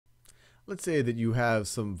Let's say that you have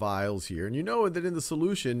some vials here, and you know that in the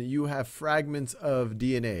solution you have fragments of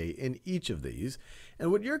DNA in each of these.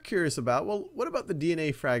 And what you're curious about, well, what about the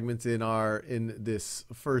DNA fragments in this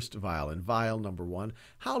first vial, in vial number 1?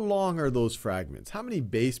 How long are those fragments? How many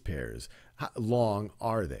base pairs long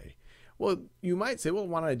are they? Well, you might say, well,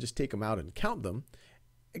 why don't I just take them out and count them?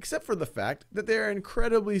 Except for the fact that they're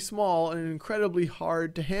incredibly small and incredibly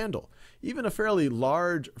hard to handle. Even a fairly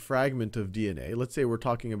large fragment of DNA, let's say we're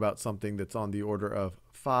talking about something that's on the order of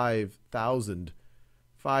 5,000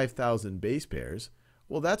 base pairs,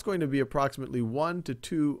 well, that's going to be approximately 1 to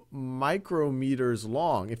 2 micrometers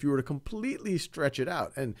long if you were to completely stretch it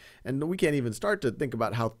out. And we can't even start to think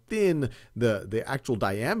about how thin the actual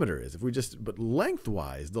diameter is. But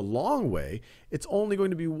lengthwise, the long way, it's only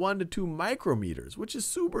going to be 1 to 2 micrometers, which is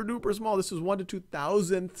super duper small. This is 1 to 2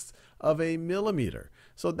 thousandths of a millimeter.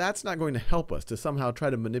 So that's not going to help us to somehow try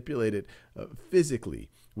to manipulate it physically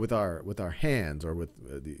with our hands or with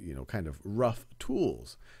kind of rough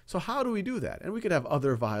tools. So how do we do that? And we could have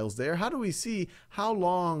other vials there. How do we see how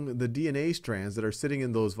long the DNA strands that are sitting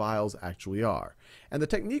in those vials actually are? And the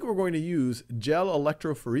technique we're going to use, gel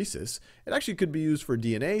electrophoresis, it actually could be used for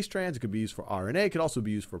DNA strands, it could be used for RNA, it could also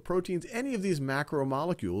be used for proteins, any of these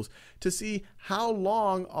macromolecules, to see how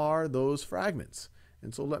long are those fragments.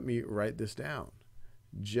 And so let me write this down.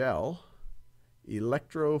 Gel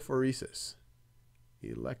electrophoresis.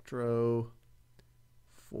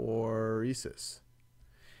 Electrophoresis.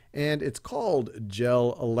 And it's called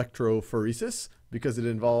gel electrophoresis because it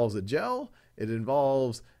involves a gel, it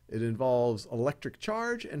involves electric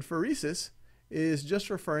charge, and phoresis is just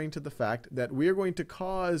referring to the fact that we are going to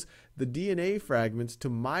cause the DNA fragments to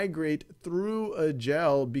migrate through a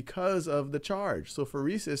gel because of the charge. So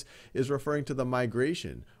phoresis is referring to the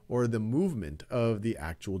migration or the movement of the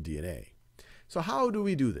actual DNA. So how do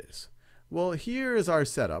we do this? Well, here is our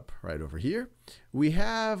setup right over here. We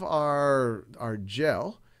have our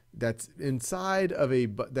gel that's inside of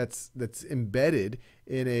that's embedded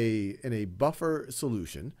in a buffer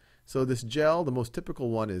solution. So this gel, the most typical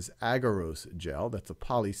one is agarose gel. That's a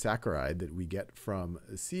polysaccharide that we get from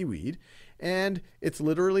seaweed. And it's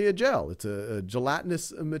literally a gel. It's a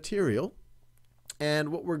gelatinous material.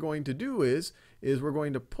 And what we're going to do is we're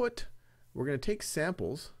going to take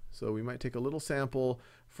samples. So we might take a little sample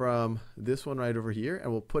from this one right over here,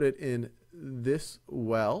 and we'll put it in this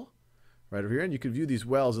well right over here. And you could view these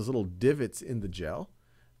wells as little divots in the gel.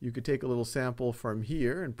 You could take a little sample from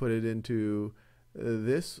here and put it into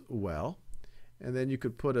this well. And then you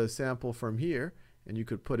could put a sample from here, and you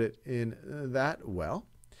could put it in that well.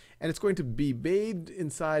 And it's going to be bathed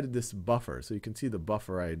inside this buffer. So you can see the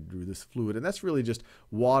buffer, I drew this fluid, and that's really just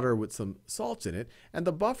water with some salts in it. And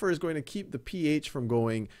the buffer is going to keep the pH from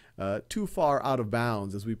going too far out of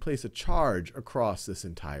bounds as we place a charge across this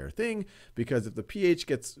entire thing, because if the pH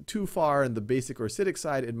gets too far in the basic or acidic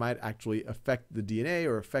side, it might actually affect the DNA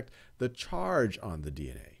or affect the charge on the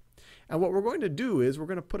DNA. And what we're going to do is we're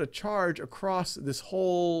going to put a charge across this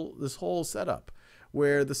whole setup,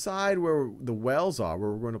 where the side where the wells are,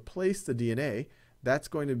 where we're going to place the DNA, that's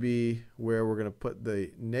going to be where we're going to put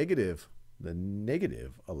the negative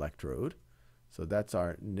electrode. So that's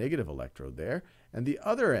our negative electrode there. And the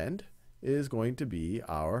other end is going to be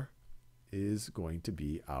our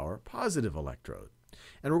positive electrode.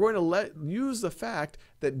 And we're going to use the fact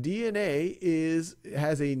that DNA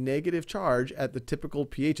has a negative charge at the typical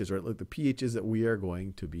pHs, right? Like the pHs that we are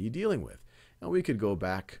going to be dealing with. And we could go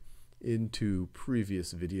back into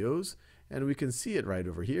previous videos, and we can see it right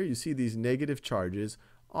over here. You see these negative charges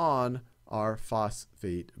on our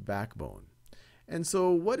phosphate backbone. And so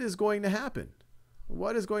what is going to happen?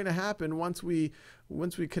 What is going to happen once we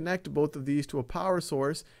connect both of these to a power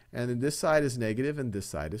source, and then this side is negative and this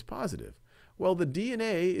side is positive? Well, the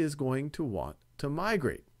DNA is going to want to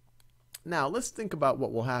migrate. Now, let's think about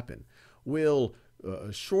what will happen. Will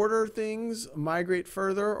shorter things migrate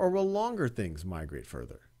further, or will longer things migrate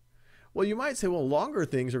further? Well, you might say, well, longer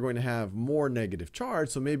things are going to have more negative charge,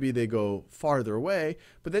 so maybe they go farther away.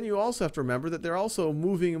 But then you also have to remember that they're also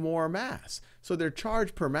moving more mass. So their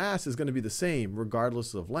charge per mass is going to be the same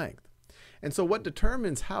regardless of length. And so what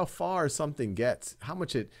determines how far something gets, how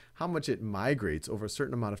much it migrates over a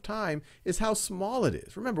certain amount of time, is how small it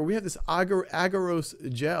is. Remember, we have this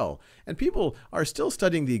agarose gel, and people are still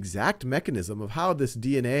studying the exact mechanism of how this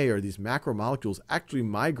DNA or these macromolecules actually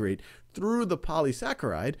migrate through the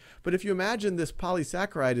polysaccharide. But if you imagine this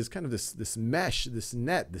polysaccharide is kind of this mesh, this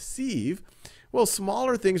net, the sieve, well,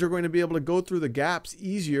 smaller things are going to be able to go through the gaps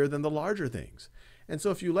easier than the larger things. And so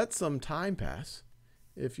if you let some time pass,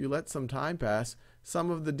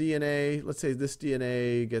 some of the DNA, let's say this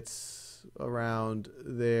DNA gets around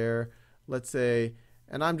there, let's say,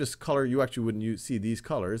 and I'm just color, you actually wouldn't see these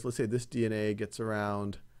colors. Let's say this DNA gets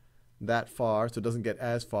around that far, so it doesn't get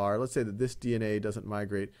as far. Let's say that this DNA doesn't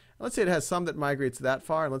migrate. Let's say it has some that migrates that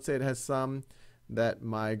far, and let's say it has some that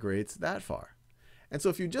migrates that far. And so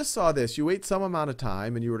if you just saw this, you wait some amount of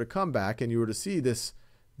time, and you were to come back, and you were to see this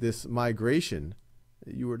migration,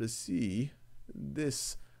 you were to see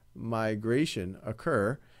this migration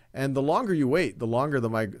occur. And the longer you wait,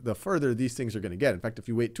 the further these things are going to get. In fact, if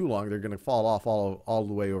you wait too long, they're going to fall off all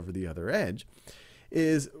the way over the other edge.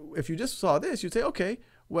 Is if you just saw this, you'd say, okay,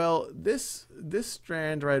 well, this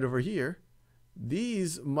strand right over here,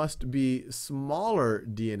 these must be smaller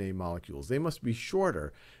DNA molecules. They must be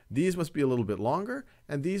shorter. These must be a little bit longer,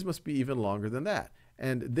 and these must be even longer than that.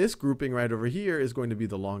 And this grouping right over here is going to be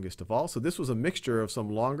the longest of all. So this was a mixture of some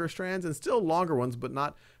longer strands and still longer ones, but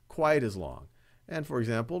not quite as long. And for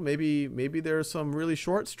example, maybe there are some really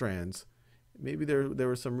short strands. Maybe there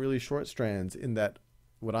were some really short strands in that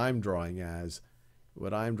what I'm drawing as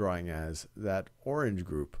that orange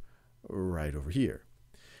group right over here.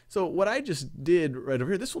 So what I just did right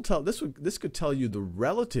over here, this could tell you the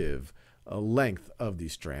relative length of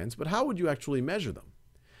these strands, but how would you actually measure them?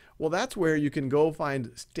 Well, that's where you can go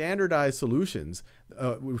find standardized solutions,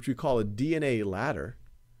 which we call a DNA ladder.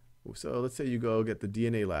 So let's say you go get the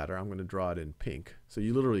DNA ladder. I'm going to draw it in pink. So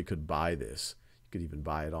you literally could buy this. You could even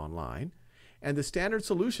buy it online. And the standard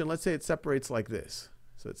solution, let's say it separates like this.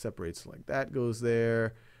 So it separates like that goes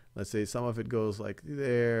there. Let's say some of it goes like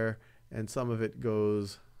there, and some of it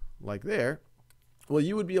goes like there. Well,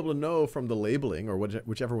 you would be able to know from the labeling, or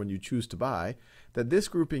whichever one you choose to buy, that this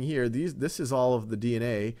grouping here, this is all of the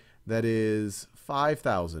DNA that is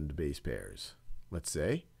 5,000 base pairs, let's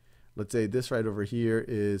say. Let's say this right over here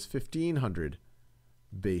is 1,500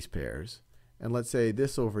 base pairs. And let's say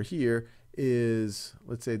this over here is,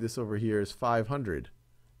 500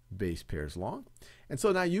 base pairs long. And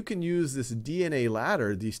so now you can use this DNA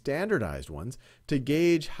ladder, these standardized ones, to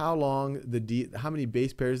gauge how long how many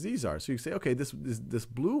base pairs these are. So you say, okay, this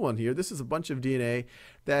blue one here, this is a bunch of DNA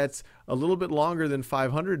that's a little bit longer than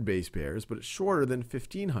 500 base pairs, but it's shorter than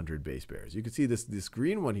 1,500 base pairs. You can see this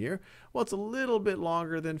green one here. Well, it's a little bit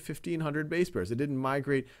longer than 1,500 base pairs. It didn't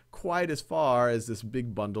migrate quite as far as this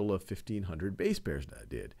big bundle of 1,500 base pairs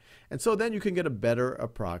did. And so then you can get a better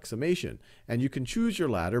approximation, and you can choose your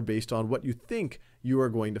ladder based on what you think you are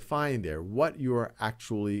going to find there, what you're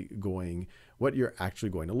actually going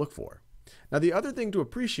to look for. Now, the other thing to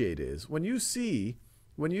appreciate is when you see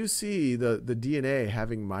the DNA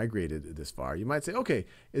having migrated this far, you might say, okay,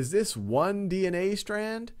 is this one DNA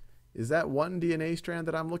strand? Is that one DNA strand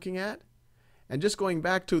that I'm looking at? And just going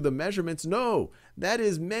back to the measurements, no, that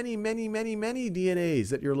is many, many, many, many DNAs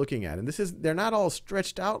that you're looking at. And they're not all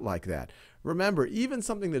stretched out like that. Remember, even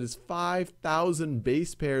something that is 5,000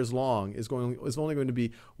 base pairs long is only going to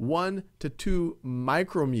be 1 to 2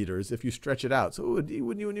 micrometers if you stretch it out. So you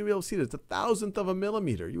wouldn't even be able to see it. It's a thousandth of a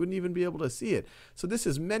millimeter. You wouldn't even be able to see it. So this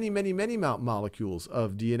is many, many, many molecules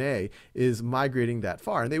of DNA is migrating that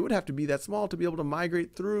far. And they would have to be that small to be able to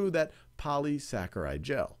migrate through that polysaccharide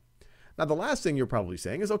gel. Now, the last thing you're probably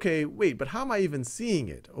saying is, okay, wait, but how am I even seeing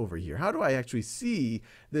it over here? How do I actually see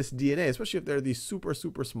this DNA, especially if there are these super,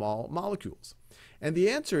 super small molecules? And the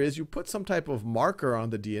answer is you put some type of marker on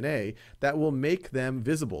the DNA that will make them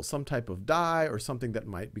visible, some type of dye or something that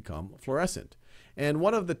might become fluorescent. And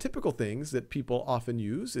one of the typical things that people often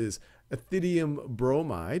use is ethidium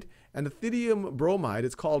bromide. And ethidium bromide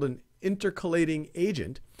is called an intercalating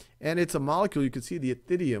agent, and it's a molecule. You can see the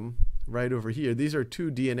ethidium right over here. These are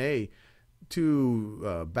two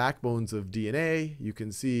backbones of DNA. You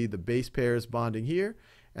can see the base pairs bonding here,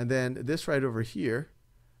 and then this right over here,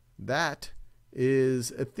 that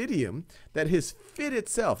is ethidium that has fit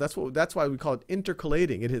itself. That's why we call it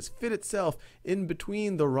intercalating. It has fit itself in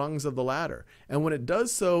between the rungs of the ladder. And when it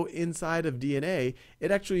does so inside of DNA, it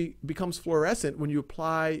actually becomes fluorescent when you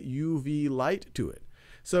apply UV light to it.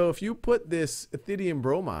 So if you put this ethidium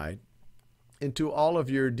bromide into all of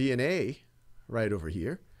your DNA right over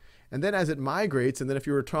here, and then as it migrates, and then if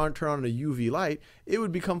you were to turn on a UV light, it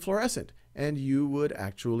would become fluorescent, and you would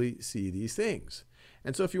actually see these things.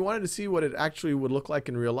 And so if you wanted to see what it actually would look like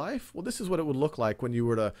in real life, well, this is what it would look like when if you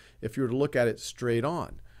were to look at it straight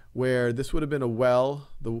on, where this would have been a well.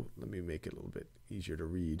 Let me make it a little bit easier to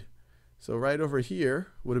read. So right over here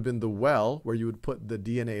would have been the well where you would put the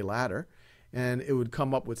DNA ladder, and it would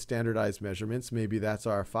come up with standardized measurements. Maybe that's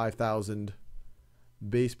our 5,000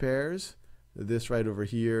 base pairs. This right over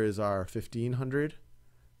here is our 1,500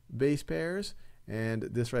 base pairs, and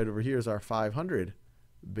this right over here is our 500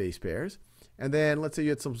 base pairs. And then let's say you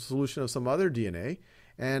had some solution of some other DNA,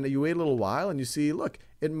 and you wait a little while and you see, look,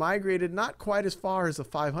 it migrated not quite as far as a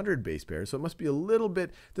 500 base pair. So it must be a little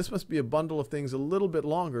bit, this must be a bundle of things a little bit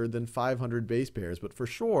longer than 500 base pairs, but for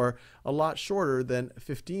sure a lot shorter than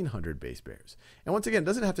 1500 base pairs. And once again, it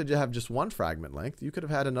doesn't have to have just one fragment length. You could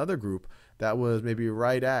have had another group that was maybe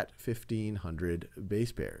right at 1500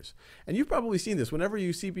 base pairs. And you've probably seen this whenever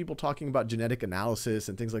you see people talking about genetic analysis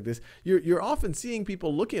and things like this. You're often seeing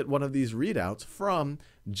people look at one of these readouts from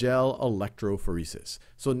gel electrophoresis.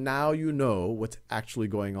 So now you know what's actually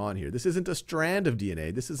going on here. This isn't a strand of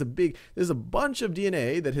DNA. This is a bunch of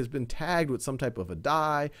DNA that has been tagged with some type of a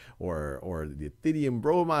dye or the ethidium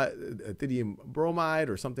bromide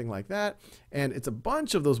or something like that. And it's a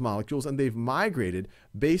bunch of those molecules, and they've migrated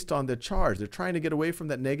based on the charge. They're trying to get away from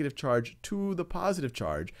that negative charge to the positive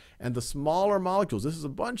charge. And the smaller molecules, this is a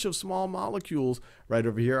bunch of small molecules right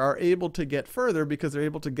over here, are able to get further because they're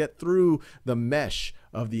able to get through the mesh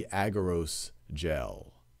of the agarose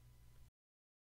gel.